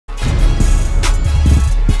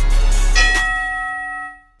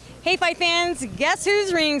Hey fight fans, guess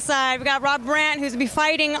who's ringside? We got Rob Brant, who's going to be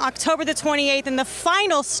fighting October the 28th in the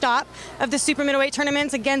final stop of the super middleweight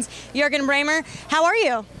tournaments against Jürgen Bremer. How are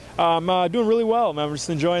you? I'm doing really well. I'm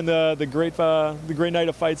just enjoying the great night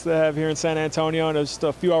of fights they have here in San Antonio, and it's just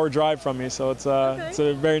a few-hour drive from me, so it's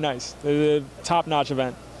a very nice, top-notch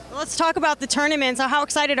event. Well, let's talk about the tournaments. How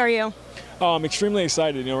excited are you? Oh, I'm extremely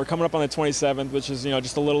excited. We're coming up on the 27th, which is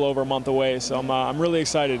just a little over a month away. So I'm really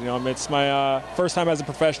excited. It's my first time as a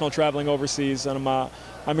professional traveling overseas, and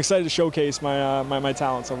I'm excited to showcase my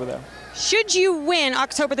talents over there. Should you win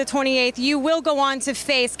October the 28th, you will go on to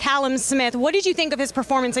face Callum Smith. What did you think of his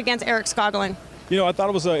performance against Eric Skoglund? I thought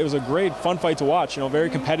it was a great, fun fight to watch. Very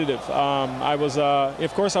competitive.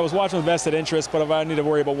 Of course, I was watching with vested interest, but I need to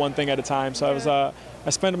worry about one thing at a time. So I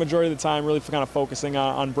spent a majority of the time really kind of focusing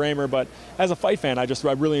on Bremer. But as a fight fan, I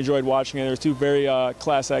really enjoyed watching it. There were two very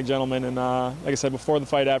class act gentlemen, and like I said, before the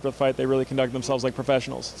fight, after the fight, they really conducted themselves like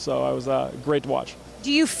professionals. So it was great to watch.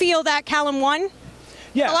 Do you feel that Callum won?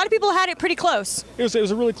 Yeah. A lot of people had it pretty close. It was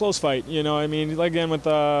a really close fight. Again, with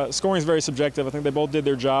scoring is very subjective. I think they both did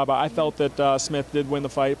their job. I felt that Smith did win the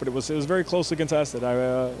fight, but it was very closely contested.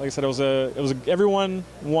 Like I said, it was everyone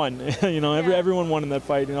won. Everyone won in that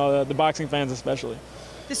fight. The boxing fans especially.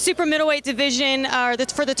 The super middleweight division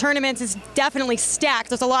for the tournaments is definitely stacked.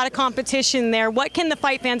 There's a lot of competition there. What can the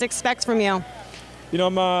fight fans expect from you?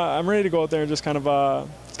 I'm ready to go out there and just kind of.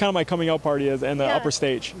 It's kind of my coming out party in the upper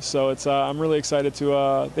stage, so I'm really excited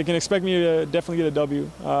to. They can expect me to definitely get a W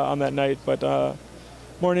on that night, but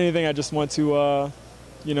more than anything, I just want to,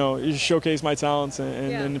 showcase my talents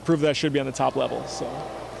and prove that I should be on the top level. So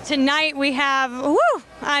tonight we have,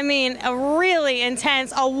 a really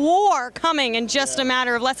intense war coming in just a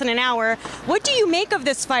matter of less than an hour. What do you make of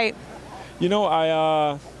this fight?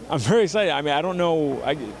 I'm very excited. I don't know.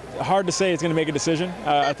 Hard to say it's going to make a decision.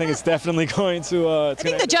 I think it's definitely going to. I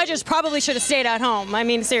think the judges probably should have stayed at home.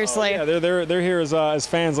 Seriously. Yeah, they're here as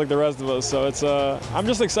fans like the rest of us. So it's. I'm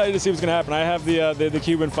just excited to see what's going to happen. I have the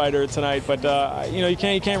Cuban fighter tonight, but you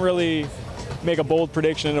can't really make a bold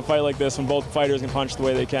prediction in a fight like this when both fighters can punch the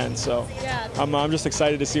way they can. So I'm just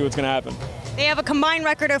excited to see what's going to happen. They have a combined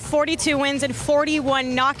record of 42 wins and 41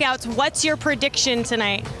 knockouts. What's your prediction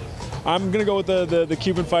tonight? I'm going to go with the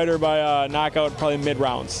Cuban fighter by knockout, probably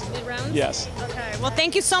mid-rounds. Mid-rounds? Yes. Okay. Well,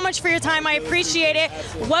 thank you so much for your time. I appreciate it.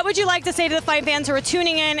 What would you like to say to the fight fans who are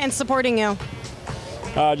tuning in and supporting you?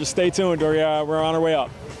 Just stay tuned, or we're on our way up.